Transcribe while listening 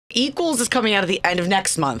Equals is coming out at the end of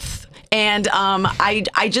next month. And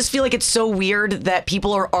I just feel like it's so weird that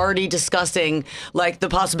people are already discussing like the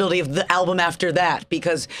possibility of the album after that,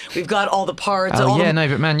 because we've got all the parts. Oh yeah, no,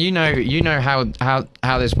 but man, you know how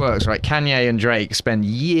this works, right? Kanye and Drake spend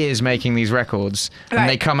years making these records, and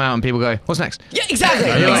they come out and people go, "What's next?" Yeah, exactly,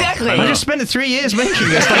 exactly. I just spent 3 years making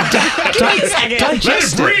this. Like,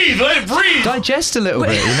 digest it. Let it breathe. Digest a little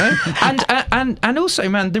bit, you know. And also,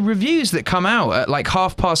 man, the reviews that come out at like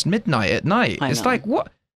midnight at night, it's like,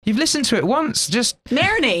 what? You've listened to it once, just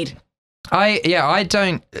marinade. I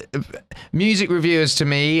don't. Music reviewers, to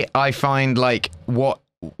me, I find like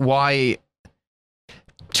why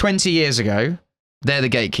 20 years ago, they're the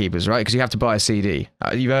gatekeepers, right? Because you have to buy a CD.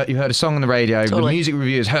 You heard a song on the radio. Totally. The music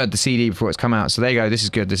reviewers heard the CD before it's come out, so they go, "This is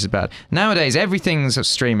good, this is bad." Nowadays, everything's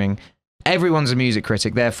streaming. Everyone's a music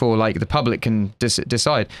critic, therefore, like, the public can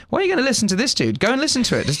decide. Why are you going to listen to this dude? Go and listen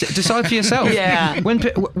to it. Just decide for yourself. Yeah.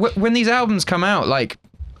 When these albums come out, like,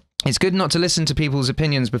 it's good not to listen to people's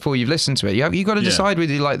opinions before you've listened to it. You got to decide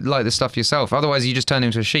whether you like the stuff yourself. Otherwise, you just turn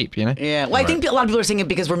into a sheep, you know? Yeah. Well, I think a lot of people are saying it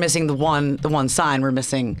because we're missing the one sign. We're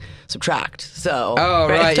missing subtract. So. Oh,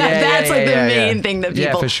 right. Yeah, that's like the main thing that people.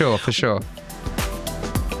 Yeah, for sure.